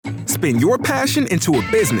Spin your passion into a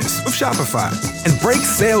business with Shopify and break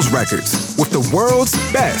sales records with the world's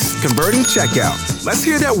best converting checkout. Let's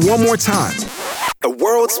hear that one more time. The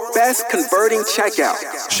world's best converting checkout.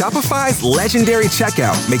 Shopify's legendary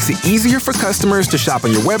checkout makes it easier for customers to shop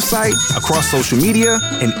on your website, across social media,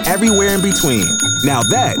 and everywhere in between. Now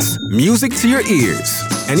that's music to your ears.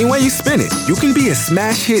 Any way you spin it, you can be a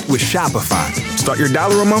smash hit with Shopify. Start your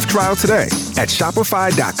 $1 a month trial today at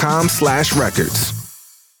shopify.com/records.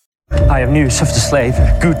 I have news of the slave,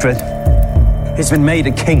 Gudrid. He's been made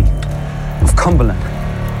a king of Cumberland.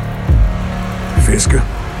 Fiske.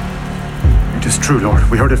 It is true, Lord.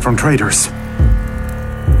 We heard it from traders.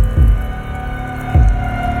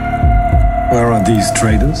 Where are these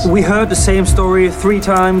traders? We heard the same story 3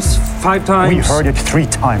 times, 5 times. We heard it 3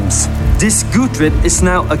 times. This Gudrid is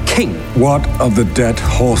now a king. What of the dead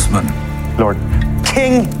horsemen? Lord,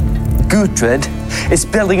 King Gudrid is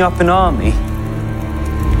building up an army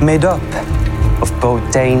made up of both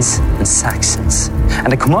Danes and Saxons.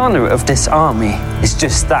 And the commander of this army is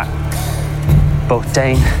just that, both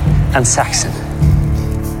Dane and Saxon.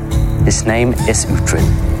 His name is Uhtred.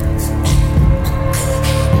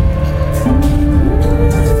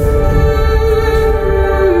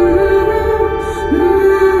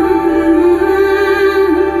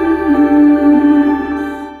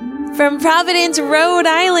 From Providence, Rhode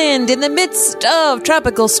Island, in the midst of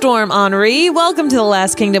Tropical Storm Henri, welcome to The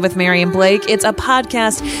Last Kingdom with Mary and Blake. It's a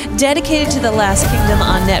podcast dedicated to The Last Kingdom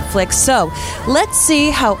on Netflix. So, let's see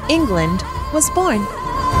how England was born.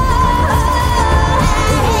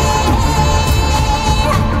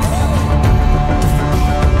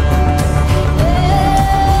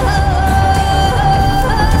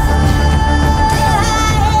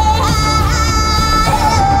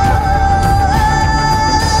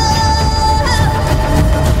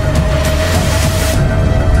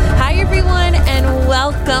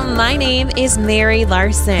 My name is Mary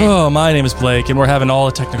Larson. Oh, my name is Blake, and we're having all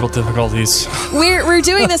the technical difficulties. We're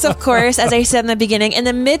doing this, of course, as I said in the beginning, in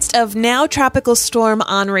the midst of now Tropical Storm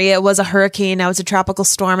Henri. It was a hurricane, now it's a tropical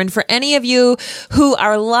storm. And for any of you who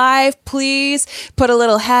are live, please put a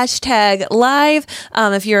little hashtag live.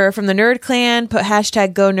 If you're from the Nerd Clan, put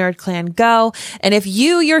hashtag go Nerd Clan go. And if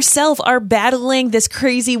you yourself are battling this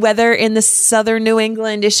crazy weather in the southern New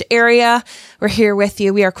Englandish area, we're here with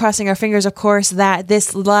you. We are crossing our fingers, of course, that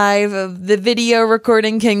this live of the video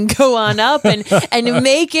recording can go on up and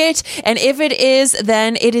make it. And if it is,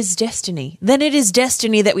 then it is destiny. Then it is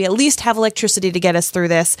destiny that we at least have electricity to get us through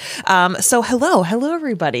this. So hello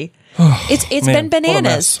everybody. It's Man, been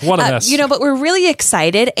bananas. What a mess. But we're really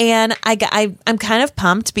excited, and I'm kind of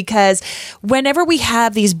pumped because whenever we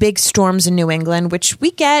have these big storms in New England, which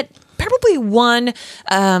we get probably one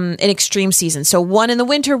in extreme season, so one in the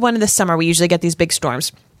winter, one in the summer, we usually get these big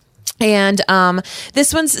storms. And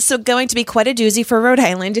this one's going to be quite a doozy for Rhode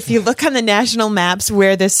Island. If you look on the national maps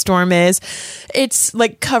where this storm is, it's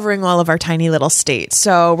like covering all of our tiny little states.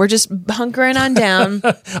 So we're just hunkering on down.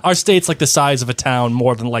 Our state's like the size of a town,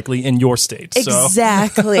 more than likely in your state. So.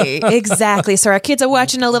 Exactly. So our kids are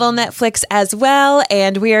watching a little Netflix as well,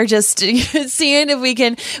 and we are just seeing if we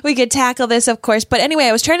can tackle this, of course. But anyway,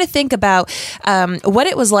 I was trying to think about what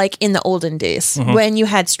it was like in the olden days when you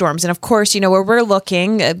had storms, and of course, where we're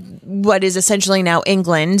looking. What is essentially now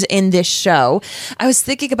England in this show, I was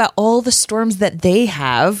thinking about all the storms that they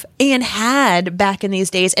have and had back in these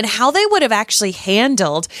days and how they would have actually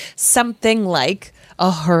handled something like a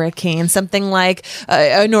hurricane, something like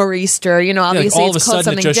a nor'easter, obviously all of a it's called sudden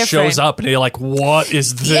something it just different. shows up and you're like, what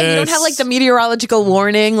is this? Yeah, you don't have like the meteorological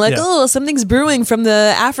warning, like, something's brewing from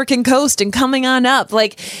the African coast and coming on up.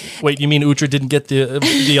 Like, wait, you mean Uhtred didn't get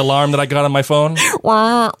the alarm that I got on my phone?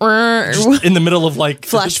 Just in the middle of like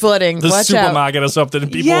flash flooding, the watch supermarket out. or something,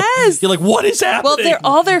 and people, yes, you're like, what is happening? Well, they're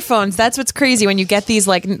all their phones. That's what's crazy when you get these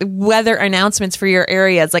like weather announcements for your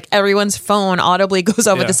areas. Like everyone's phone audibly goes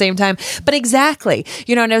off at the same time. But exactly,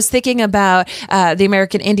 and I was thinking about the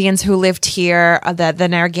American Indians who lived here, the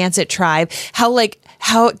Narragansett tribe,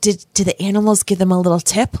 how did the animals give them a little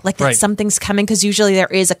tip like that something's coming, because usually there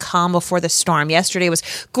is a calm before the storm. Yesterday was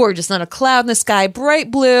gorgeous, not a cloud in the sky,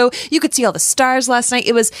 bright blue, you could see all the stars last night.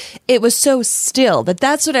 It was so still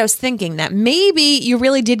that's what I was thinking, that maybe you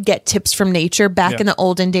really did get tips from nature back in the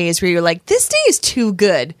olden days where you're like, this day is too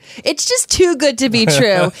good, it's just too good to be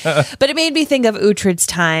true. But it made me think of Uhtred's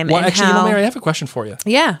time. Well, and actually, how, Mary, I have a question for you.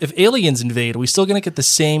 Yeah. If aliens invade, are we still going to get the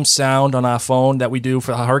same sound on our phone that we do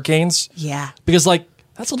for the hurricanes? Yeah. Because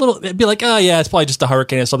That's a little. It'd be like, oh yeah, it's probably just a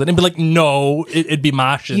hurricane or something. It'd be like, no, it'd be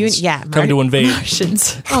Martians. Coming to invade.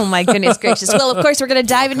 Martians. Oh my goodness gracious. Well, of course, we're going to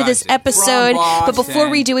dive into this episode, but before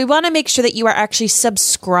we do, we want to make sure that you are actually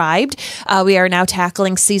subscribed. We are now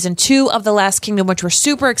tackling season 2 of The Last Kingdom, which we're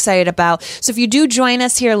super excited about. So if you do join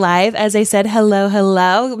us here live, as I said,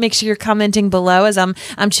 hello. Make sure you're commenting below as I'm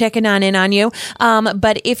checking in on you.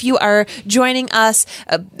 But if you are joining us,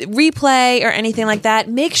 replay or anything like that,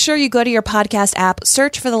 make sure you go to your podcast app,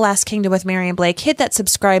 search for The Last Kingdom with Mary and Blake, hit that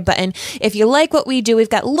subscribe button. If you like what we do, we've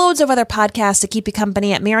got loads of other podcasts to keep you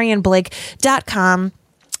company at maryandblake.com.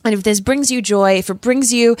 And if this brings you joy, if it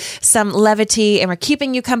brings you some levity and we're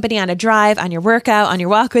keeping you company on a drive, on your workout, on your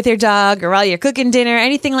walk with your dog, or while you're cooking dinner,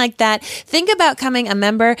 anything like that, think about becoming a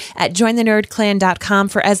member at jointhenerdclan.com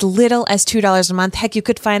for as little as $2 a month. Heck, you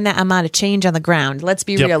could find that amount of change on the ground. Let's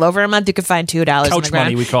be real. Over a month, you could find $2 on the ground. Couch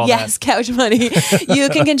money, we call that. Yes, couch money. You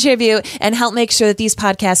can contribute and help make sure that these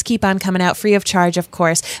podcasts keep on coming out free of charge, of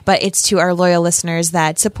course. But it's to our loyal listeners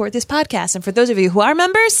that support this podcast. And for those of you who are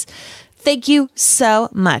members, thank you so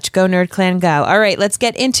much. Go Nerd Clan, go. All right, let's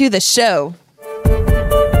get into the show.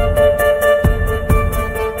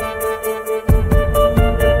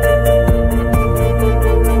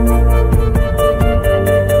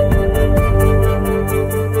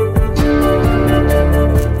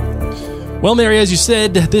 Well, Mary, as you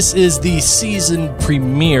said, this is the season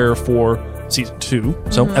premiere for season 2,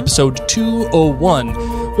 so episode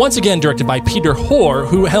 201. Once again directed by Peter Hoare,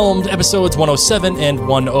 who helmed episodes 107 and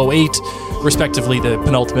 108, respectively, the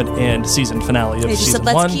penultimate and season finale of They just season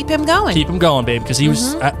said, 1. let's keep him going. Keep him going, babe, because he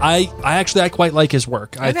was. I quite like his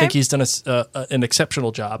work. I think he's done an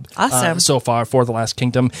exceptional job. Awesome. So far for The Last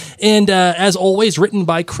Kingdom, and as always, written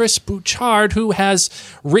by Chris Bouchard, who has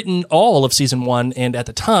written all of season 1, and at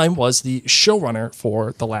the time was the showrunner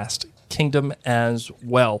for The Last Kingdom as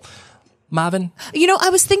well. Marvin? I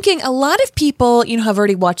was thinking a lot of people, have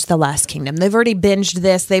already watched The Last Kingdom. They've already binged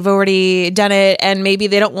this. They've already done it. And maybe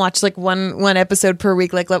they don't watch like one episode per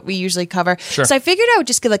week like what we usually cover. Sure. So I figured I would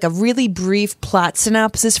just give like a really brief plot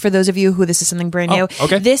synopsis for those of you who this is something brand new.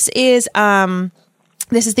 Okay. This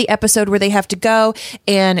is the episode where they have to go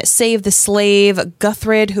and save the slave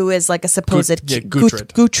Guthred, who is like a supposed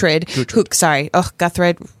Gutrid.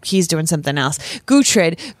 Guthred, he's doing something else.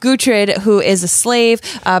 Gutrid, who is a slave.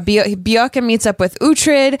 Bjorka meets up with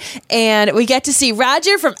Uhtred, and we get to see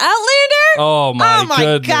Roger from Outlander. Oh my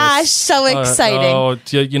goodness. Gosh, so exciting!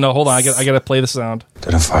 Hold on, I got to play the sound.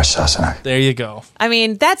 There you go. I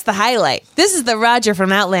mean, that's the highlight. This is the Roger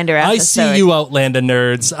from Outlander episode. I see you, Outlander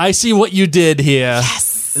nerds. I see what you did here. Yes.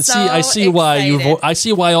 I see why I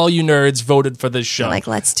see why all you nerds voted for this show. Like,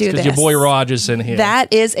 let's do this. Because your boy Roger's in here.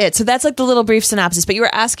 That is it. So that's like the little brief synopsis. But you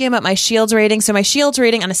were asking about my Shields rating. So my Shields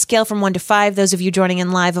rating on a scale from 1 to 5. Those of you joining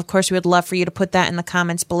in live, of course, we would love for you to put that in the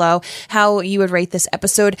comments below. How you would rate this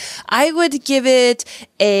episode. I would give it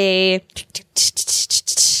a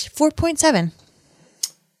 4.7.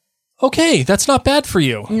 Okay, that's not bad for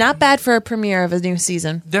you. Not bad for a premiere of a new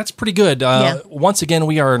season. That's pretty good. Yeah. Once again,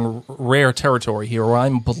 we are in rare territory here, where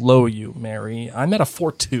I'm below you, Mary. I'm at a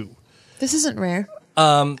 4.2. This isn't rare.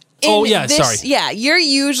 Sorry. Yeah, you're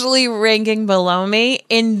usually ranking below me.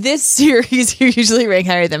 In this series, you're usually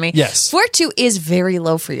ranking higher than me. Yes. 4.2 is very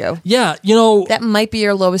low for you. Yeah, That might be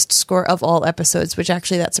your lowest score of all episodes, which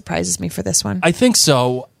actually that surprises me for this one. I think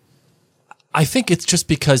so. I think it's just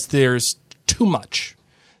because there's too much.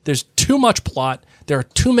 There's too much plot. There are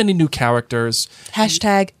too many new characters.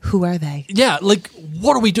 # who are they? Yeah, like,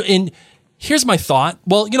 what are we doing? And here's my thought.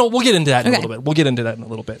 Well, we'll get into that in a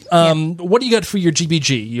little bit. What do you got for your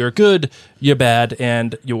GBG? You're good, you're bad,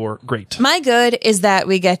 and you're great. My good is that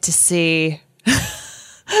we get to see...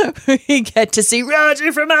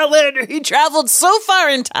 Roger from Outlander. He traveled so far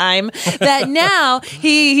in time that now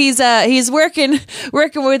he's working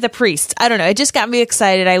with a priest. I don't know. It just got me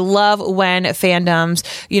excited. I love when fandoms,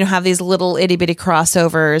 have these little itty bitty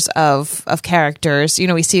crossovers of characters.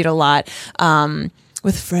 We see it a lot.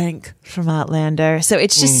 With Frank from Outlander. So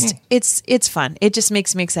it's just, it's fun. It just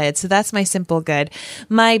makes me excited. So that's my simple good.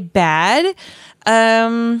 My bad,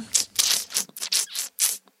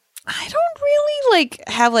 I don't really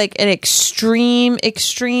have an extreme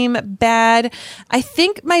bad. I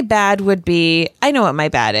think my bad would be, I know what my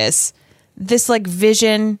bad is. This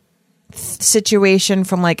vision situation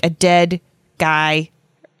from a dead guy,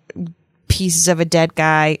 pieces of a dead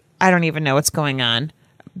guy. I don't even know what's going on.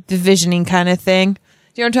 The visioning kind of thing.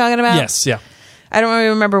 Do you know what I'm talking about? Yes, yeah. I don't really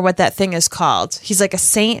remember what that thing is called. He's like a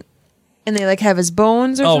saint and they have his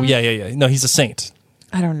bones or something. Yeah. No, he's a saint.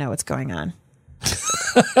 I don't know what's going on.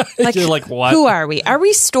 Like, You're like, what? Who are we? Are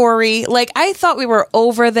we Story? Like, I thought we were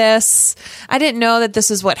over this. I didn't know that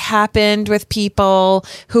this is what happened with people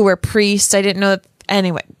who were priests. I didn't know that.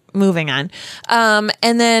 Anyway, moving on.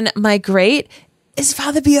 And then my great is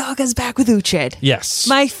Father Biaga's back with Uhtred. Yes.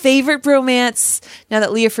 My favorite bromance, now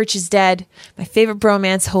that Leah Fritsch is dead, my favorite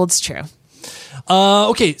bromance holds true.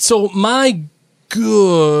 Okay, so my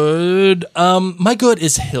good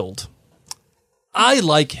is Hild. I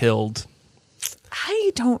like Hild.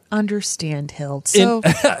 I don't understand Hild. So,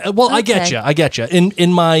 I get you.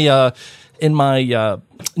 In my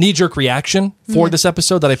knee-jerk reaction for this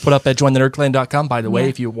episode that I put up at jointhenerdclan.com. By the way,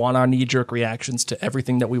 if you want our knee-jerk reactions to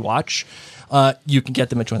everything that we watch, you can get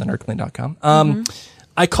them at jointhenerdclan.com.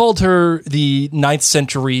 I called her the 9th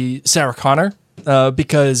century Sarah Connor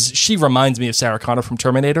because she reminds me of Sarah Connor from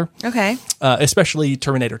Terminator. okay. Especially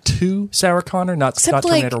Terminator 2 Sarah Connor, not Except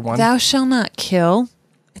Terminator like, 1. thou shalt not kill.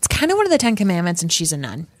 It's kind of one of the 10 Commandments, and she's a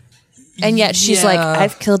nun. And yet she's like,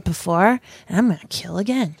 I've killed before, and I'm going to kill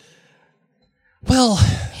again. Well,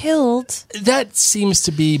 Hild. that seems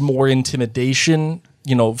to be more intimidation,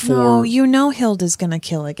 for... No, Hild is going to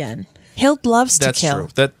kill again. Hild loves to That's kill.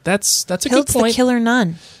 true. That's a Hild's good point. the killer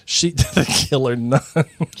nun. The killer nun.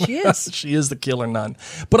 She is. She is the killer nun.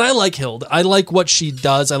 But I like Hild. I like what she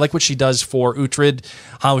does. I like what she does for Uhtred.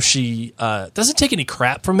 How she doesn't take any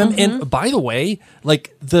crap from him. And by the way,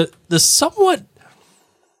 like the somewhat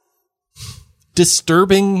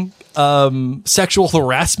disturbing sexual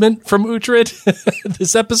harassment from Uhtred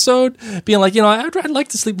this episode, being like, I'd like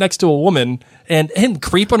to sleep next to a woman, and him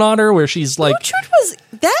creeping on her where she's like, Uhtred was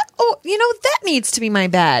that. Oh, that needs to be my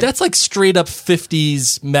bad. that's like straight up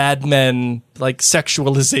 50s Mad Men like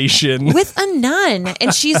sexualization. With a nun,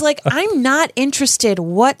 and she's like, I'm not interested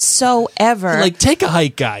whatsoever. Like, take a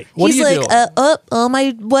hike, guy. What He's are you like, doing? all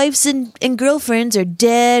my wives and girlfriends are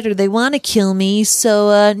dead, or they want to kill me,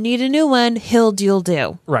 so need a new one. Hild, you'll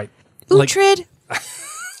do. Right. Uhtred,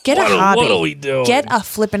 get a hobby. What are we doing? Get a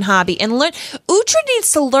flippin' hobby and learn. Uhtred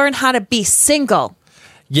needs to learn how to be single.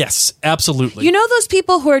 Yes, absolutely. You know those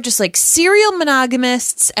people who are just like serial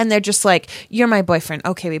monogamists, and they're just like, "You're my boyfriend.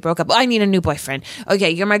 Okay, we broke up. I need a new boyfriend.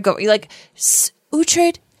 Okay, you're my You're like,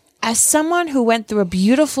 Uhtred, as someone who went through a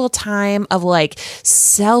beautiful time of like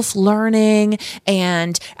self-learning,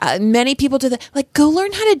 and many people do that, like, go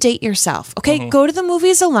learn how to date yourself. Okay, go to the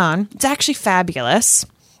movies alone. It's actually fabulous.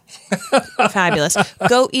 Fabulous.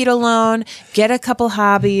 Go eat alone. Get a couple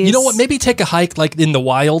hobbies. You know what? Maybe take a hike like in the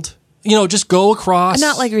wild. Just go across.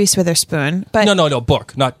 Not like Reese Witherspoon, but No,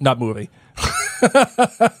 book, not movie.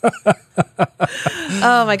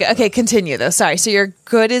 oh my god. Okay, continue though. Sorry. So your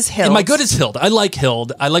good is Hild. And my good is Hild. I like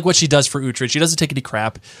Hild. I like what she does for Uhtred. She doesn't take any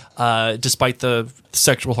crap, despite the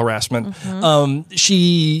sexual harassment.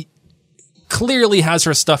 She clearly has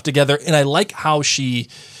her stuff together, and I like how she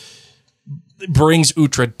brings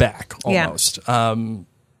Uhtred back almost.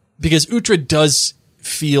 Because Uhtred does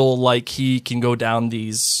feel like he can go down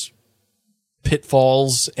these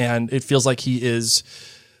pitfalls, and it feels like he is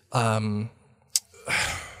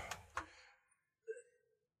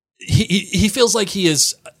he feels like he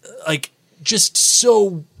is like just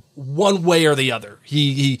so one way or the other.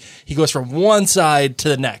 He goes from one side to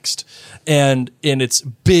the next, and it's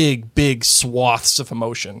big swaths of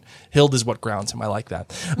emotion. Hild is what grounds him. I like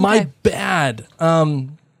that. Okay. My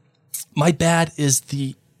bad is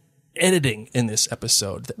the editing in this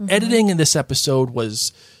episode. The editing in this episode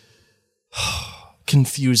was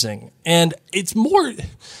confusing, and it's more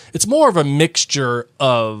of a mixture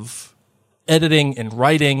of editing and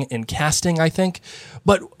writing and casting, I think.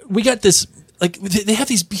 But we got this, like, they have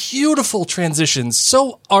these beautiful transitions,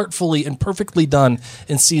 so artfully and perfectly done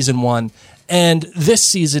in season 1, and this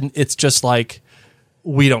season it's just like,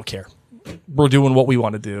 we don't care. We're doing what we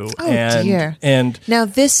want to do. Oh, dear. And now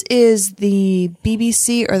this is the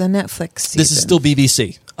BBC or the Netflix season? This is still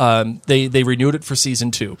BBC. They renewed it for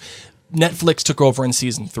season 2. Netflix took over in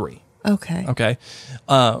season 3. Okay.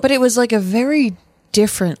 But it was like a very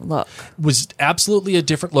different look. Was absolutely a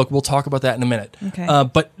different look. We'll talk about that in a minute. Okay.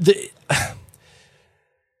 But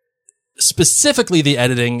specifically the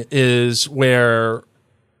editing is where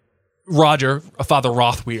Roger, Father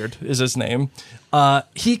Rothweird is his name,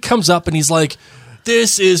 he comes up and he's like,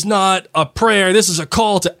 this is not a prayer. This is a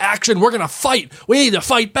call to action. We're going to fight. We need to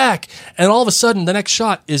fight back. And all of a sudden, the next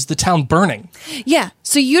shot is the town burning. Yeah.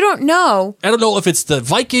 So you don't know. I don't know if it's the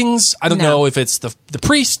Vikings. I don't know if it's the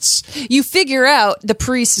priests. You figure out the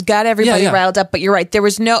priests got everybody riled up, but you're right. There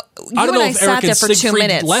was no. I don't know if Eric and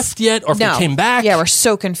Siegfried left yet or if they came back. Yeah, we're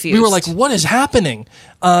so confused. We were like, what is happening?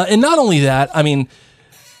 And not only that, I mean,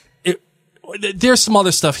 there's some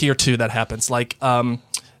other stuff here too that happens. Like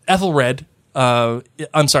Ethelred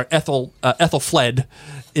Ethelfled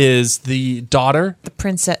is the daughter. The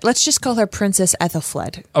princess. Let's just call her Princess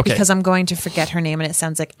Ethelfled. Okay. Because I'm going to forget her name, and it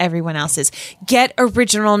sounds like everyone else's. Get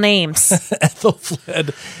original names.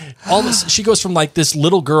 Ethelfled. She goes from like this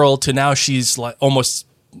little girl to now she's like almost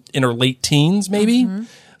in her late teens, maybe. Mm-hmm.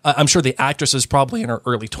 I'm sure the actress is probably in her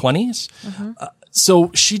early 20s.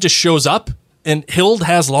 So she just shows up, and Hild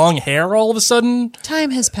has long hair all of a sudden.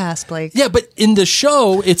 Time has passed, Blake. Yeah, but in the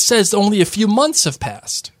show, it says only a few months have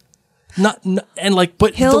passed. But Hild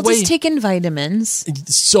the way has taken vitamins.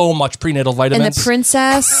 so much prenatal vitamins. And the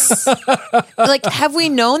princess, like, have we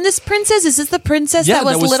known this princess? Is this the princess that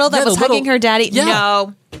was little, that was hugging her daddy? Yeah.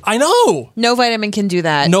 No. I know. No vitamin can do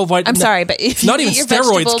that. I'm sorry, but if not you even eat your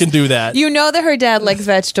steroids vegetables, can do that. You know that her dad likes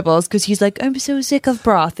vegetables because he's like, I'm so sick of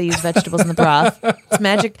broth. They use vegetables in the broth. It's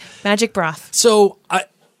magic broth. So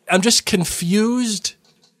I'm just confused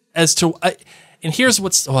as to. And here's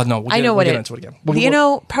what's. Oh no, we'll get into it again.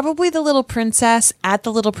 Probably the little princess at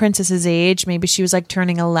the little princess's age. Maybe she was like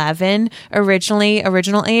turning 11 original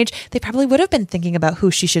age. They probably would have been thinking about who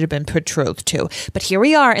she should have been betrothed to. But here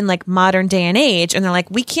we are in like modern day and age, and they're like,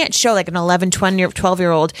 we can't show like an 11,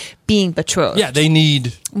 12-year-old being betrothed. Yeah,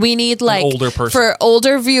 we need like an older person. For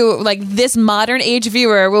older like this modern age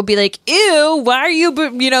viewer will be like, ew, why are you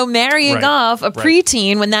marrying off a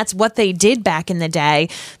preteen when that's what they did back in the day?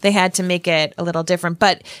 They had to make it a little different.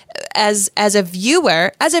 But as a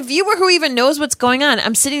viewer who even knows what's going on,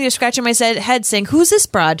 I'm sitting there scratching my head saying, who's this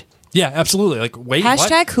broad? Yeah, absolutely. Like, wait,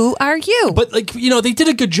 hashtag what? Who are you? But they did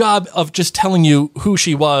a good job of just telling you who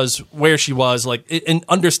she was, where she was, like, and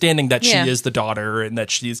understanding that she is the daughter and that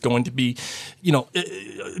she's going to be,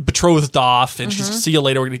 betrothed off, and she's see you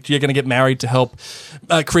later. You're going to get married to help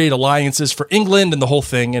create alliances for England and the whole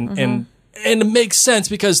thing, and it makes sense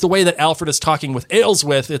because the way that Alfred is talking with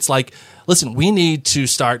Aelswith, it's like, listen, we need to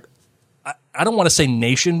start. I don't want to say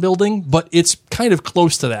nation building, but it's kind of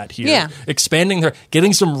close to that here. Yeah. Expanding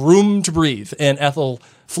getting some room to breathe. And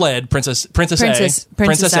Ethelfled, Princess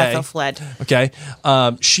Ethelfled. Okay.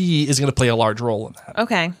 She is going to play a large role in that.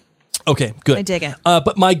 Okay, good. I dig it.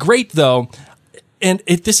 But my great, though, and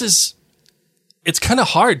it's kind of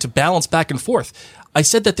hard to balance back and forth. I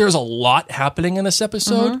said that there's a lot happening in this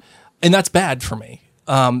episode, and that's bad for me.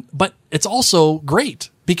 But it's also great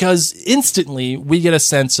because instantly we get a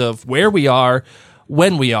sense of where we are,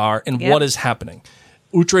 when we are, and what is happening.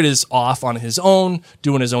 Uhtred is off on his own,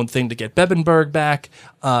 doing his own thing to get Bebbanburg back,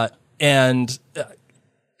 and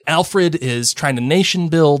Alfred is trying to nation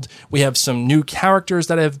build. We have some new characters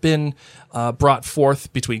that have been brought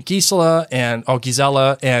forth between Gisela and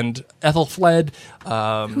Ethelfled.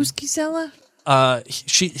 Who's Gisela?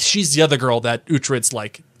 She's the other girl that Uhtred's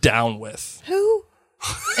like down with. Who?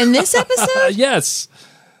 In this episode? Yes.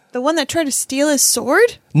 The one that tried to steal his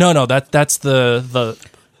sword? No, that's the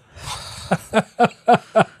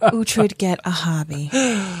Uhtred get a hobby.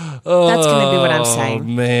 That's going to be what I'm saying. Oh,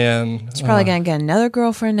 man. He's probably going to get another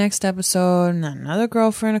girlfriend next episode, and another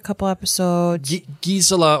girlfriend a couple episodes.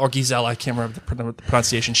 Gisela, I can't remember the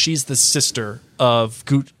pronunciation. She's the sister of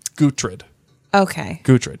Gutrid. Okay.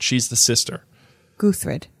 Gutrid. She's the sister.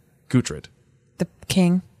 Gutrid. The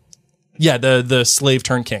king. Yeah, the slave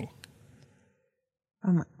turned king.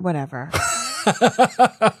 Whatever.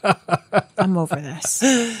 I'm over this.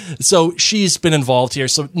 So she's been involved here.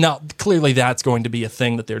 So now clearly that's going to be a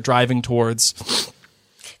thing that they're driving towards.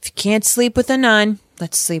 If you can't sleep with a nun,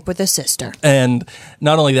 let's sleep with a sister. And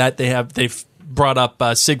not only that, they've brought up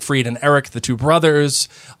Siegfried and Eric, the two brothers.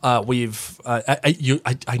 I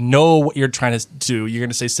know what you're trying to do. You're going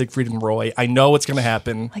to say Siegfried and Roy. I know what's going to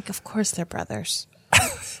happen. Like, of course they're brothers.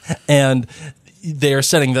 And they're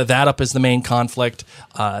setting that up as the main conflict.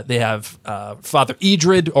 They have Father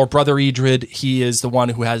Edred or Brother Edred. He is the one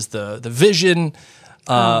who has the vision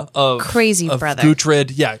of crazy of brother Gutrid.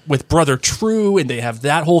 Yeah, with Brother True, and they have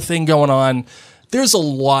that whole thing going on. There's a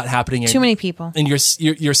lot happening. Too many people, and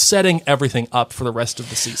you're setting everything up for the rest of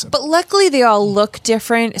the season. But luckily, they all look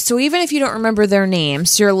different. So even if you don't remember their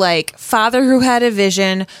names, you're like Father who had a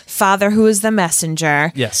vision, Father who is the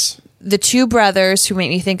messenger. Yes. The two brothers who make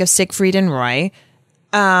me think of Siegfried and Roy,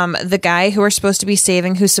 the guy who we're supposed to be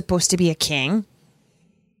saving who's supposed to be a king,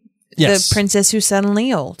 yes. The princess who's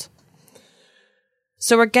suddenly old.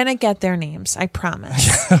 So we're going to get their names, I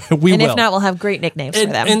promise. We will. If not, we'll have great nicknames for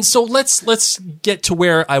them. And so let's get to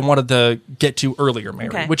where I wanted to get to earlier,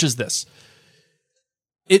 Mary, which is this.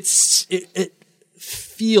 It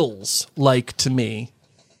feels like, to me,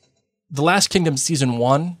 The Last Kingdom Season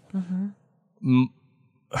 1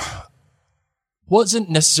 wasn't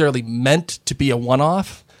necessarily meant to be a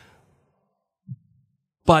one-off,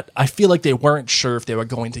 but I feel like they weren't sure if they were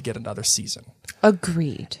going to get another season.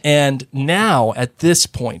 Agreed. And now, at this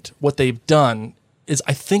point, what they've done is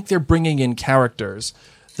I think they're bringing in characters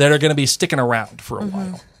that are going to be sticking around for a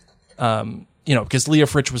while. Because Leah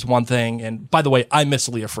Fritch was one thing. And by the way, I miss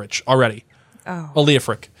Leah Fritch already. Oh, Leah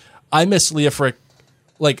Frick. I miss Leah Frick,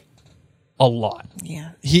 like, a lot.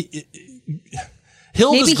 Yeah.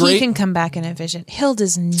 Hilda's Maybe great. he can come back in a vision.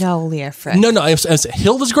 Hilda's no Leah Frick. No, I was saying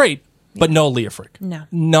Hilda's great, but no Leah Frick. No.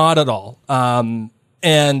 Not at all.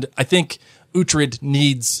 And I think Uhtred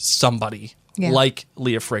needs somebody like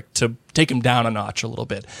Leah Frick to take him down a notch a little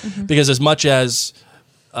bit. Because as much as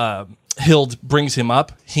Hild brings him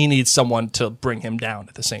up, he needs someone to bring him down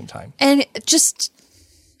at the same time. And just,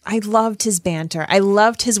 I loved his banter. I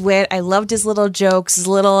loved his wit. I loved his little jokes, his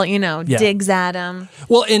little, digs at him.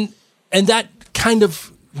 Well, and that kind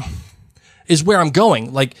of is where I'm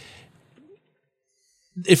going. Like,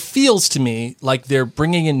 it feels to me like they're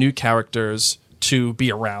bringing in new characters to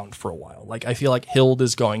be around for a while. Like, I feel like Hild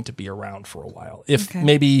is going to be around for a while. If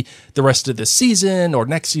maybe the rest of this season or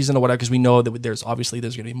next season or whatever, because we know that there's going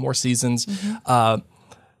to be more seasons.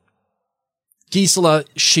 Gisela,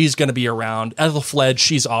 she's going to be around. Ethelfled,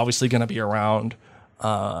 she's obviously going to be around.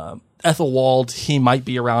 Ethelwald, he might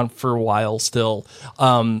be around for a while still.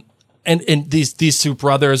 And these two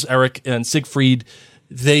brothers, Eric and Siegfried,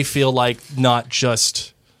 they feel like not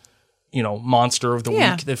just, monster of the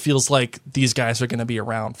week. It feels like these guys are going to be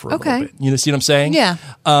around for a little bit. You see what I'm saying? Yeah.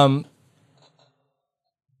 And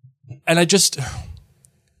it's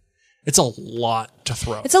a lot to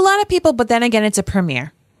throw. It's a lot of people, but then again, it's a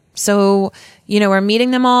premiere. So, we're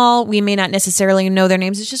meeting them all. We may not necessarily know their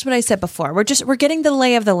names. It's just what I said before. We're getting the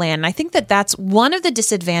lay of the land. And I think that that's one of the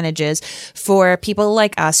disadvantages for people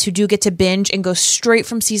like us who do get to binge and go straight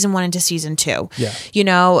from season 1 into season 2.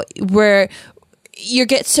 Yeah. Where you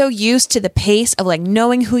get so used to the pace of like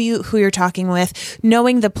knowing who you're talking with,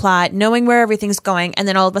 knowing the plot, knowing where everything's going, and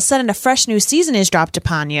then all of a sudden a fresh new season is dropped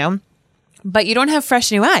upon you. But you don't have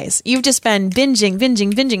fresh new eyes. You've just been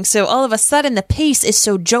binging. So all of a sudden the pace is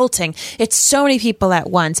so jolting. It's so many people at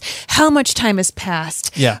once. How much time has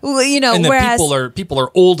passed? Yeah. And then whereas people are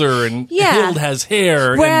older and Hild has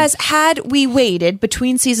hair. Whereas had we waited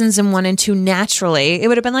between seasons 1 and 2 naturally, it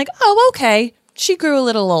would have been like, oh, okay, she grew a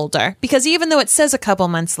little older. Because even though it says a couple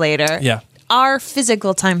months later, our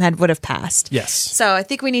physical time would have passed. Yes. So I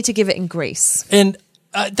think we need to give it in grace. And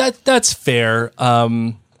that's fair.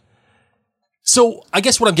 So I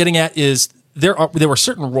guess what I'm getting at is there were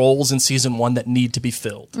certain roles in season 1 that need to be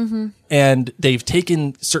filled, and they've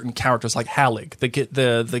taken certain characters like Hallig,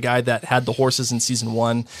 the guy that had the horses in season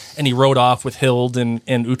 1, and he rode off with Hild and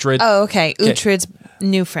Uhtred. Oh, okay. Uhtred's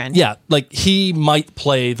new friend. Yeah, like he might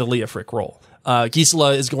play the Leah Frick role.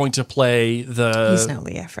 Gisela is going to play the. He's not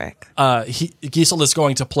Leah Frick. Gisela is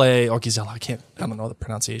going to play, or Gisela. I don't know the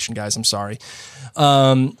pronunciation, guys. I'm sorry.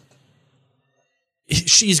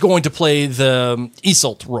 She's going to play the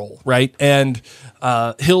Iseult role, right? And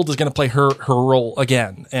Hild is going to play her role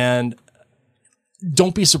again. And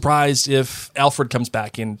don't be surprised if Alfred comes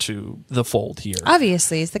back into the fold here.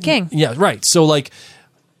 Obviously, he's the king. Yeah, right. So, like,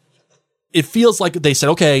 it feels like they said,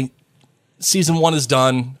 okay, season 1 is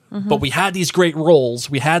done, but we had these great roles.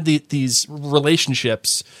 We had these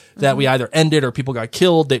relationships that we either ended or people got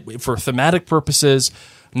killed for thematic purposes.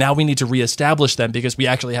 Now we need to reestablish them because we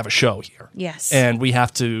actually have a show here. Yes. And we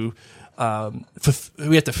have to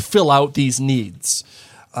fill out these needs,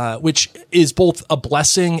 which is both a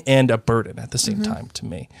blessing and a burden at the same time to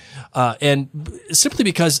me. And simply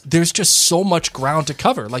because there's just so much ground to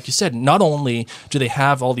cover. Like you said, not only do they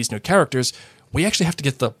have all these new characters, we actually have to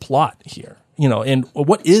get the plot here. And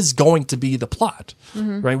what is going to be the plot,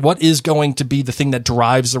 right? What is going to be the thing that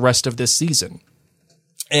drives the rest of this season?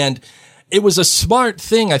 And it was a smart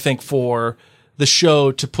thing, I think, for the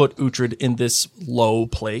show to put Uhtred in this low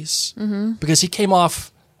place because he came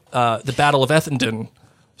off the Battle of Ethandun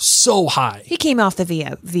so high. He came off the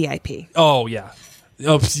VIP. Oh, yeah.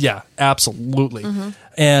 Oh, yeah, absolutely.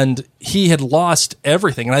 And he had lost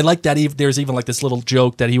everything. And I like that there's even like this little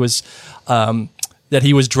joke that he was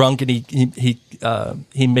drunk and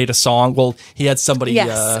he made a song. Well, he had somebody.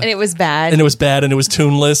 Yes, and it was bad. And it was bad and it was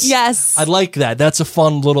tuneless. Yes. I like that. That's a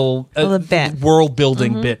fun little bit. world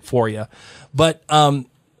building bit for you. But so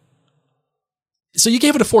you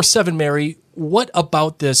gave it a 4.7, Mary. What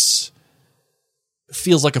about this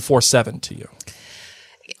feels like a 4.7 to you?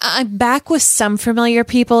 I'm back with some familiar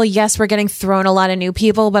people. Yes, we're getting thrown a lot of new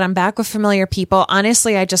people, but I'm back with familiar people.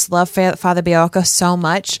 Honestly, I just love Father Bialko so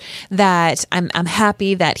much that I'm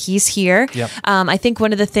happy that he's here. Yep. I think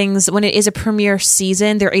one of the things, when it is a premiere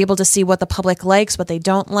season, they're able to see what the public likes, what they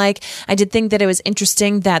don't like. I did think that it was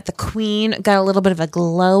interesting that the Queen got a little bit of a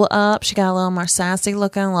glow up. She got a little more sassy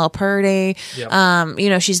looking, a little purty.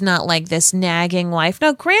 Yep. She's not like this nagging wife.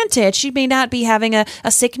 Now, granted, she may not be having a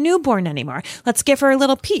sick newborn anymore. Let's give her a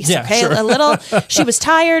little peace. Yeah, Okay, sure. a little. She was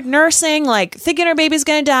tired, nursing, like thinking her baby's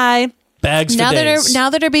gonna die. Bags for Now days.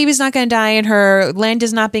 that her baby's not going to die and her land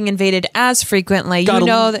is not being invaded as frequently, Got you a-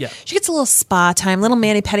 know that yeah. she gets a little spa time, little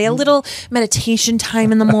mani-pedi, a little meditation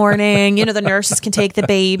time in the morning. The nurses can take the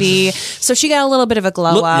baby, so she got a little bit of a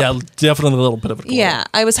glow up. Yeah, definitely a little bit of a glow Yeah, up.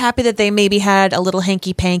 I was happy that they maybe had a little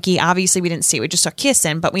hanky-panky. Obviously, we didn't see it. We just saw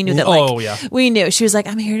kissing, but we knew that, Oh, yeah. we knew. She was like,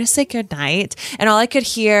 I'm here to say goodnight. And all I could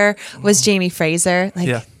hear was Jamie Fraser, like,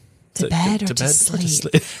 Yeah. to bed or to bed or to sleep,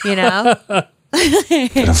 sleep. So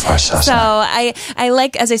I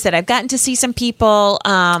like, as I said, I've gotten to see some people.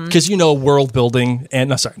 Because world building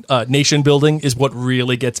and nation building is what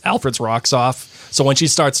really gets Alfred's rocks off. So when she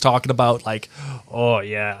starts talking about like, oh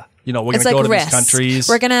yeah, we're gonna It's go like to risk. these countries.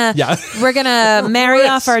 We're gonna marry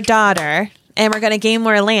off our daughter, and we're gonna gain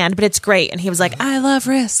more land. But it's great. And he was like, I love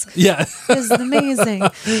risk. Yeah. This is amazing.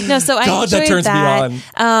 No, so I God, enjoyed that turns me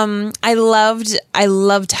on. I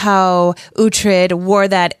loved how Uhtred wore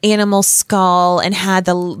that animal skull and had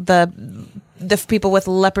the people with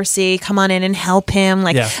leprosy come on in and help him.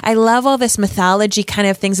 Like, Yeah. I love all this mythology kind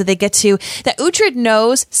of things that they get to, that Uhtred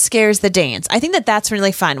knows scares the Danes. I think that that's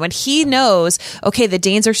really fun when he knows, okay, the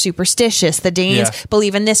Danes are superstitious. The Danes Yeah.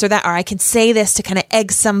 believe in this or that, or I can say this to kind of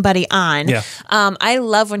egg somebody on. Yeah. I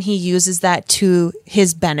love when he uses that to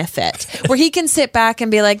his benefit, where he can sit back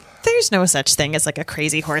and be like, there's no such thing as like a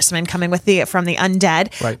crazy horseman coming from the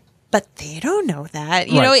undead. Right. But they don't know that.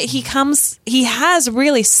 Right. He has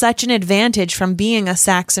really such an advantage from being a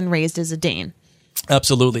Saxon raised as a Dane.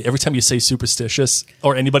 Absolutely. Every time you say superstitious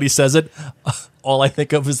or anybody says it, all I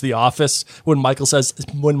think of is The Office when Michael says,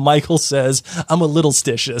 I'm a little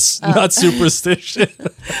stitious, not superstitious.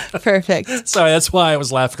 Perfect. Sorry, that's why I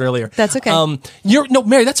was laughing earlier. That's okay.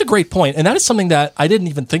 Mary, that's a great point, and that is something that I didn't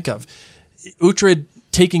even think of. Uhtred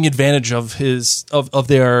taking advantage of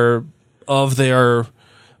their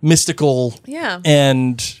mystical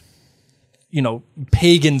and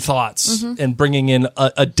pagan thoughts and bringing in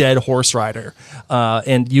a dead horse rider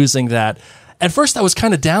and using that. At first, I was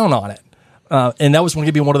kind of down on it. And that was going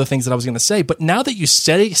to be one of the things that I was going to say. But now that you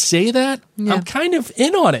say that, I'm kind of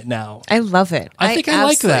in on it now. I love it. I think I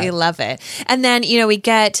like that. absolutely love it. And then, we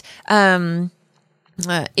get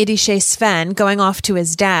Idishe Sven going off to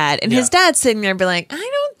his dad, and his dad's sitting there and be like, I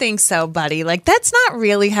don't think so, buddy. Like, that's not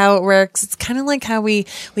really how it works. It's kind of like how we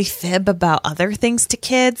fib about other things to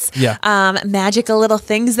kids. Yeah. Magical little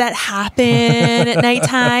things that happen at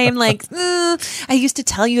nighttime. Like, I used to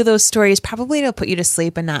tell you those stories probably to put you to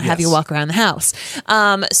sleep and not have you walk around the house.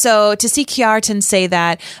 So to see Kjartan say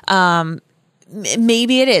that,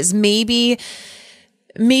 maybe it is. Maybe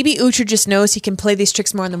Uhtred just knows he can play these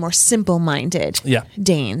tricks more on the more simple-minded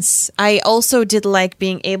Danes. I also did like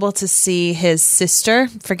being able to see his sister,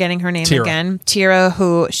 forgetting her name Tira. again, Tira,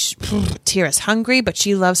 Tira's hungry, but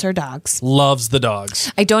she loves her dogs. Loves the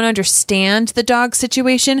dogs. I don't understand the dog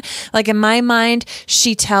situation. Like, in my mind,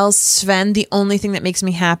 she tells Sven the only thing that makes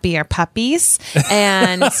me happy are puppies.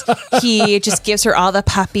 And he just gives her all the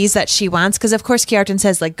puppies that she wants. Because, of course, Kjartan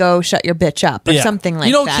says, like, go shut your bitch up or something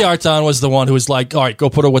like that. Kjartan was the one who was like, all right, go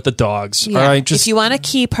put her with the dogs. Yeah. All right, just if you want to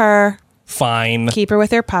keep her, fine. keep her with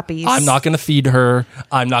her puppies. I'm not going to feed her.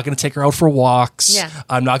 I'm not going to take her out for walks. Yeah.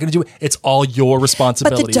 I'm not going to do it. It's all your But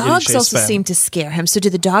responsibility. the dogs Idishe also Sven. seem to scare him. So do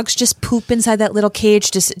the dogs just poop inside that little cage?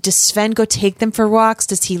 Does Sven go take them for walks?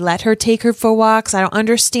 Does he let her take her for walks? I don't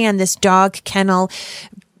understand this dog kennel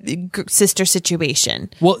sister situation.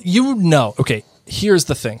 Well, okay, here's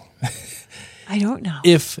the thing. I don't know.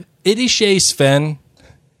 If Idishe Sven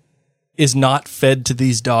is not fed to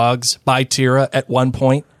these dogs by Tira at one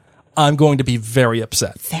point, I'm going to be very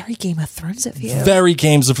upset. Very Game of Thrones of you. Very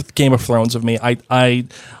Game of Thrones of me. I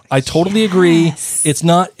totally agree. It's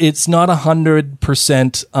not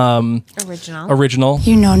 100% original.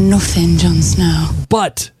 You know nothing, Jon Snow.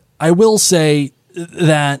 But I will say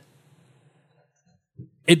that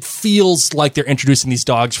it feels like they're introducing these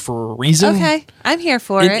dogs for a reason. Okay, I'm here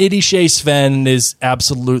for it. Idishe Sven is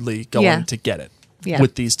absolutely going to get it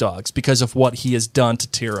with these dogs because of what he has done to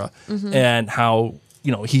Tira and how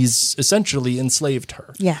he's essentially enslaved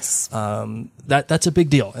her. Yes, that's a big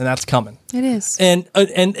deal, and that's coming. it is. And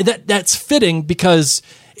that's fitting because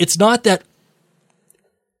it's not that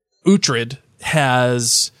Uhtred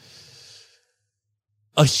has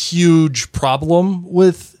a huge problem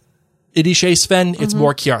with Idishe Sven. It's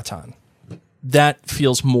more Kjartan. That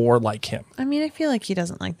feels more like him. I mean, I feel like he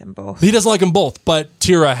doesn't like them both. He doesn't like them both, but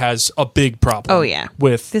Tira has a big problem. Oh, yeah.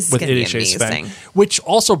 with This is with gonna be Idishe Sven, amazing. which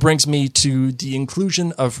also brings me to the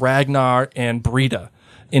inclusion of Ragnar and Brita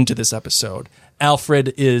into this episode.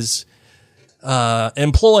 Alfred is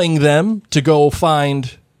employing them to go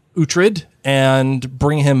find Uhtred and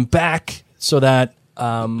bring him back so that,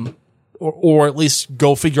 or at least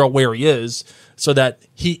go figure out where he is, so that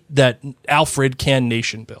Alfred can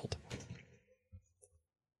nation build.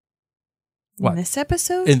 What? In this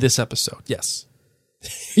episode? In this episode, yes.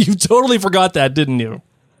 You totally forgot that, didn't you?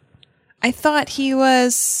 I thought he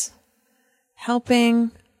was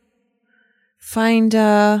helping find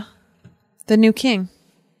the new king.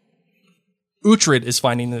 Uhtred is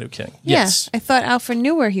finding the new king. Yes. Yeah, I thought Alfred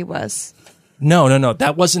knew where he was. No.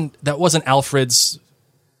 That wasn't Alfred's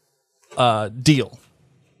deal.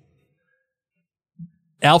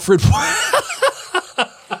 Alfred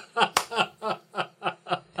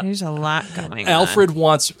There's a lot going on. Alfred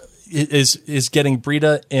is getting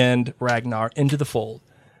Brita and Ragnar into the fold.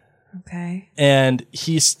 Okay. And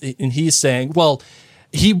he's saying, well,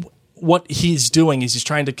 what he's doing is he's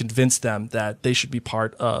trying to convince them that they should be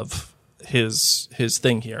part of his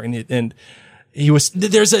thing here. And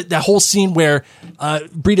there's that whole scene where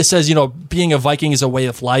Brita says, being a Viking is a way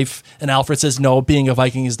of life, and Alfred says, no, being a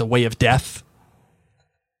Viking is the way of death.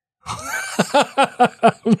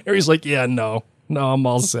 Mary's like, yeah, no, I'm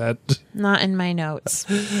all set. Not in my notes.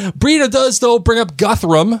 Brita does, though, bring up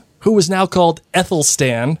Guthrum, who is now called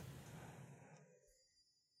Ethelstan.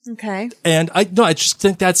 Okay. And I just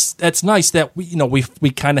think that's nice that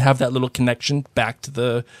we kind of have that little connection back to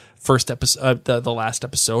the first episode, the last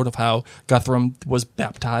episode of how Guthrum was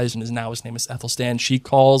baptized and his name is Ethelstan. She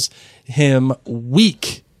calls him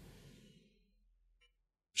weak.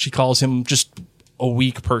 She calls him just a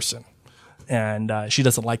weak person, and she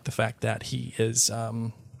doesn't like the fact that he is.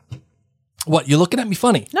 What, you looking at me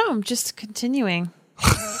funny? No, I'm just continuing.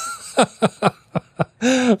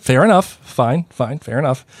 Fair enough. Fine. Fair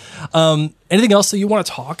enough. Anything else that you want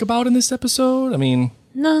to talk about in this episode? I mean,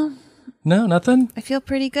 No, nothing. I feel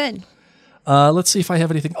pretty good. Let's see if I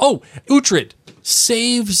have anything. Oh, Uhtred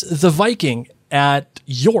saves the Viking at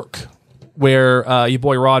York, where your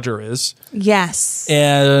boy Roger is. Yes.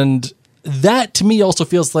 And that to me also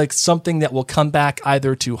feels like something that will come back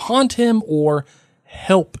either to haunt him or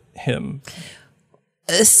help him.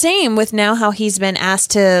 Same with now how he's been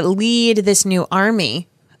asked to lead this new army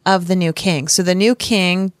of the new king. So the new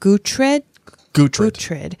king, Guthred,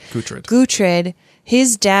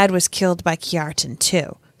 his dad was killed by Kjartan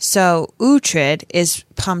too. So Uhtred is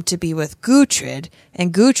pumped to be with Guthred,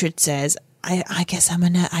 and Guthred says, I guess I'm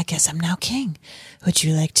now king. Would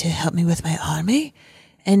you like to help me with my army?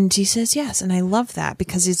 And he says yes, and I love that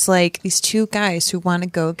because it's like these two guys who want to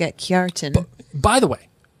go get Kjartan. By the way,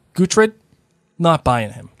 Guthred, not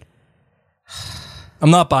buying him.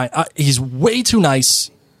 I'm not buying. He's way too nice.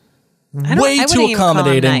 Way too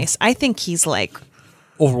accommodating. Nice. I think he's like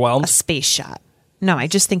overwhelmed. a space shot. No, I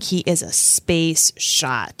just think he is a space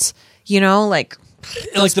shot. Like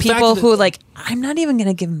the people fact who I'm not even going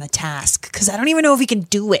to give him a task because I don't even know if he can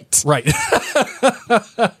do it. Right.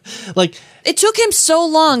 It took him so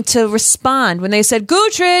long to respond when they said,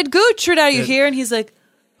 Guthred, are you here? And he's like,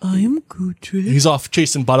 I am Guthred. He's off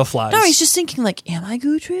chasing butterflies. No, he's just thinking am I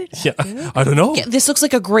Guthred? Yeah, I don't know. Yeah, this looks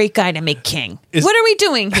like a great guy to make king. What are we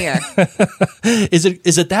doing here? Is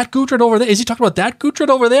it that Guthred over there? Is he talking about that Guthred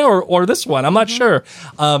over there or this one? I'm not sure.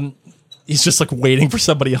 He's just waiting for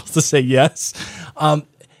somebody else to say yes.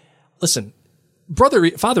 Listen,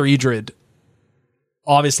 Father Idred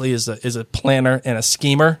obviously is a planner and a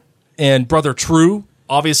schemer, and Brother True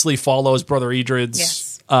obviously follows Brother Idred's Yes.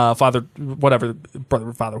 Father, whatever,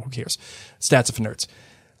 father, who cares? Stats of nerds.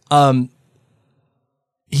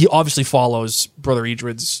 He obviously follows Brother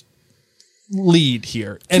Idred's lead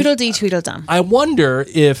here. And Tweedledee, Tweedledum. I wonder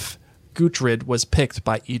if Guthred was picked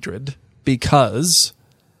by Idred because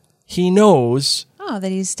he knows Oh,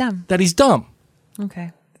 that he's dumb. that he's dumb.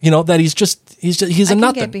 Okay. That he's I a can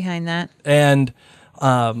nothing. get behind that. And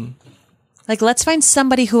Let's find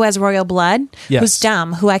somebody who has royal blood, Yes. who's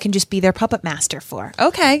dumb, who I can just be their puppet master for.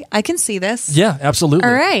 Okay, I can see this. yeah, absolutely.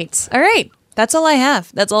 All right. That's all I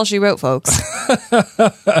have. That's all she wrote, folks. So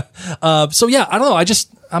yeah, I don't know. I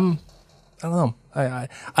don't know. I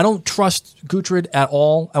don't trust Guthred at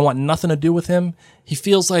all. I want nothing to do with him. He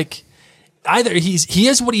feels like either he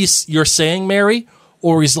is what you're saying, Mary,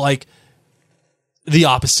 or he's the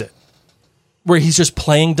opposite, where he's just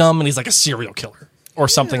playing dumb and he's like a serial killer. or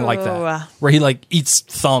something like that, where he like eats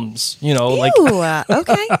thumbs, like. Ooh,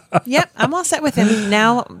 okay. Yep, I'm all set with him.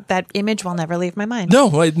 Now that image will never leave my mind.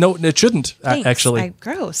 No, it shouldn't, Thanks. actually.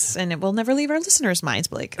 Gross. And it will never leave our listeners' minds,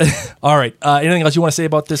 Blake. All right. Anything else you want to say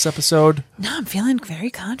about this episode? No, I'm feeling very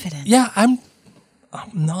confident. Yeah, I'm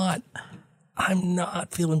not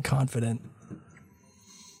feeling confident.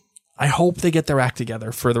 I hope they get their act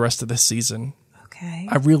together for the rest of this season. Okay.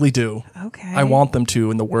 I really do. Okay. I want them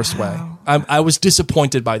to in the worst way. I was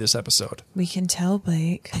disappointed by this episode. We can tell,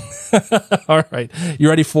 Blake. All right. You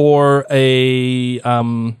ready for a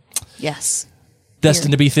Yes.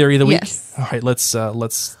 Destined to Be theory of the week? Yes. All right, let's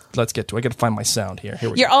get to it. I got to find my sound here.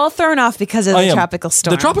 Here we You're go. all thrown off because of the tropical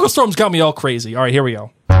storm. The tropical storm's got me all crazy. All right, here we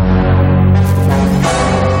go.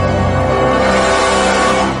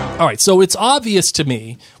 All right, so it's obvious to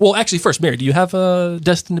me. Well, actually, first, Mary, do you have a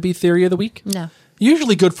Destined to Be theory of the week? No.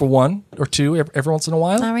 Usually good for one or two every once in a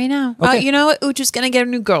while. Not right now. Okay. You know what? Uchu's going to get a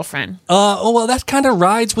new girlfriend. Well, that kind of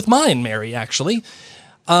rides with mine, Mary, actually.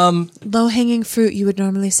 Low-hanging fruit, you would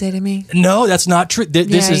normally say to me. No, that's not true. This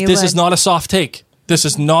Yeah, you is would. not a soft take. This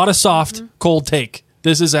is not a soft, cold take.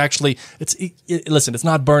 This is actually, listen, it's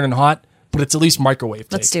not burning hot, but it's at least microwave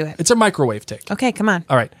take. Let's do it. It's a microwave take. Okay, come on.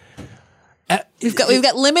 All right. We've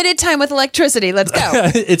got limited time with electricity. Let's go.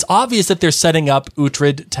 It's obvious that they're setting up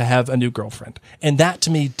Uhtred to have a new girlfriend. And that, to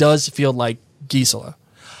me, does feel like Gisela.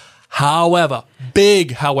 However,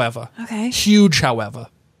 Okay. huge however,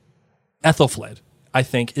 Ethelfled, I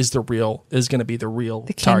think, is going to be the real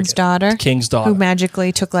The king's target. daughter. The king's daughter. Who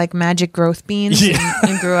magically took like magic growth beans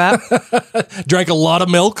and grew up. Drank a lot of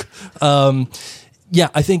milk. I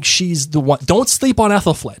think she's the one. Don't sleep on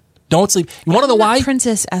Ethelfled. Don't sleep. You want to know why?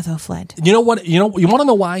 Princess Ethelfled. You know what? You want to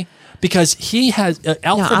know why? Because he has Alfred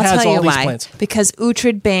I'll has tell all you these why. plans. Because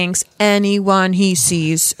Uhtred banks anyone he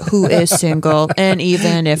sees who is single, and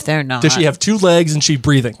even if they're not. Does she have 2 legs and she's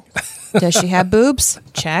breathing? Does she have boobs?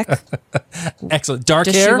 Check. Excellent. Dark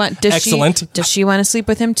Does hair? she want? Excellent. Does she want to sleep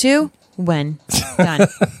with him too? When? Done.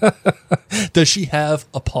 Does she have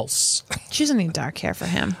a pulse? She doesn't need dark hair for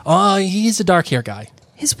him. He's a dark hair guy.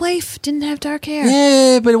 His wife didn't have dark hair.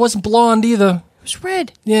 Yeah, but it wasn't blonde either. It was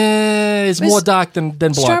red. Yeah, it's more dark than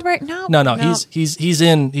blonde. Strawberry? No. No. He's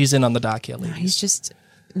in on the dark hair. Ladies. He's just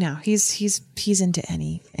he's into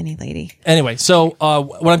any lady. Anyway, so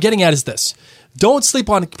what I'm getting at is this: don't sleep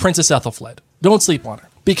on Princess Ethelfled. Don't sleep on her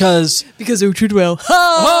because Uhtred will.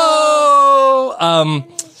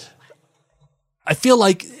 I feel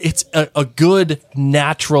like it's a good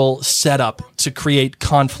natural setup to create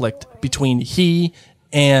conflict between he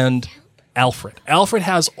and Alfred. Alfred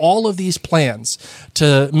has all of these plans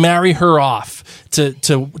to marry her off, to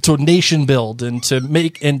nation build, and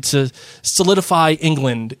to solidify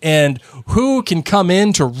England. And who can come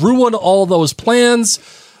in to ruin all those plans?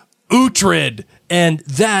 Uhtred. And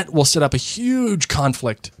that will set up a huge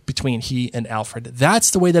conflict between he and Alfred.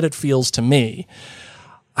 That's the way that it feels to me.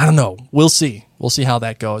 I don't know. We'll see. We'll see how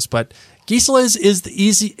that goes. But Gisela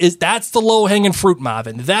that's the low hanging fruit,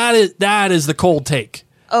 Marvin. That is the cold take.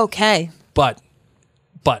 Okay. But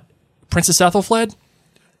Princess Ethelfled,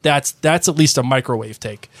 that's at least a microwave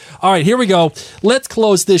take. All right, here we go. Let's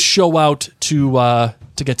close this show out to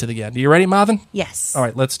get to the end. Are you ready, Marvin? Yes. All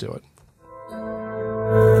right, let's do it.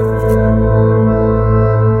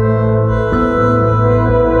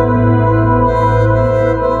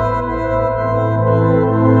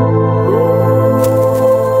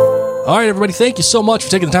 All right, everybody, thank you so much for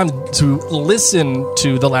taking the time to listen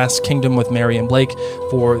to The Last Kingdom with Mary and Blake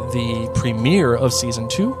for the premiere of Season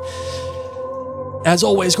 2. As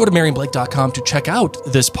always, go to maryandblake.com to check out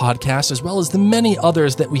this podcast, as well as the many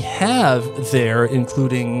others that we have there,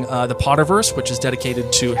 including the Potterverse, which is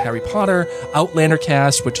dedicated to Harry Potter, Outlander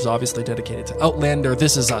Cast, which is obviously dedicated to Outlander,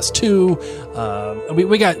 This Is Us 2.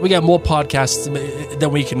 We got more podcasts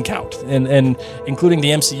than we can count, and including the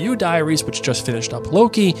MCU Diaries, which just finished up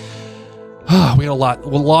Loki. We got a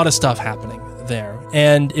lot of stuff happening there.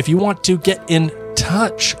 And if you want to get in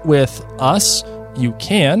touch with us, you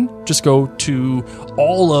can just go to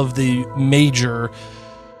all of the major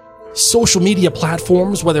social media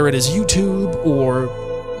platforms, whether it is YouTube or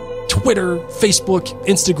Twitter, Facebook,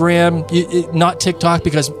 Instagram, not TikTok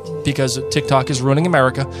because TikTok is ruining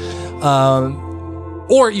America.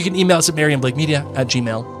 Or you can email us at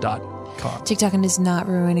maryandblakemedia@gmail.com. TikTok is not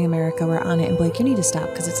ruining America. We're on it. And Blake, you need to stop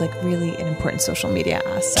because it's like really an important social media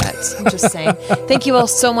asset. I'm just saying. Thank you all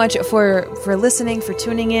so much for listening, for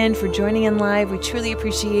tuning in, for joining in live. We truly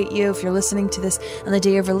appreciate you. If you're listening to this on the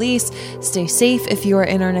day of release, stay safe if you are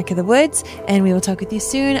in our neck of the woods. And we will talk with you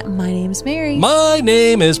soon. My name's Mary. My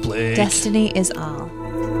name is Blake. Destiny is all.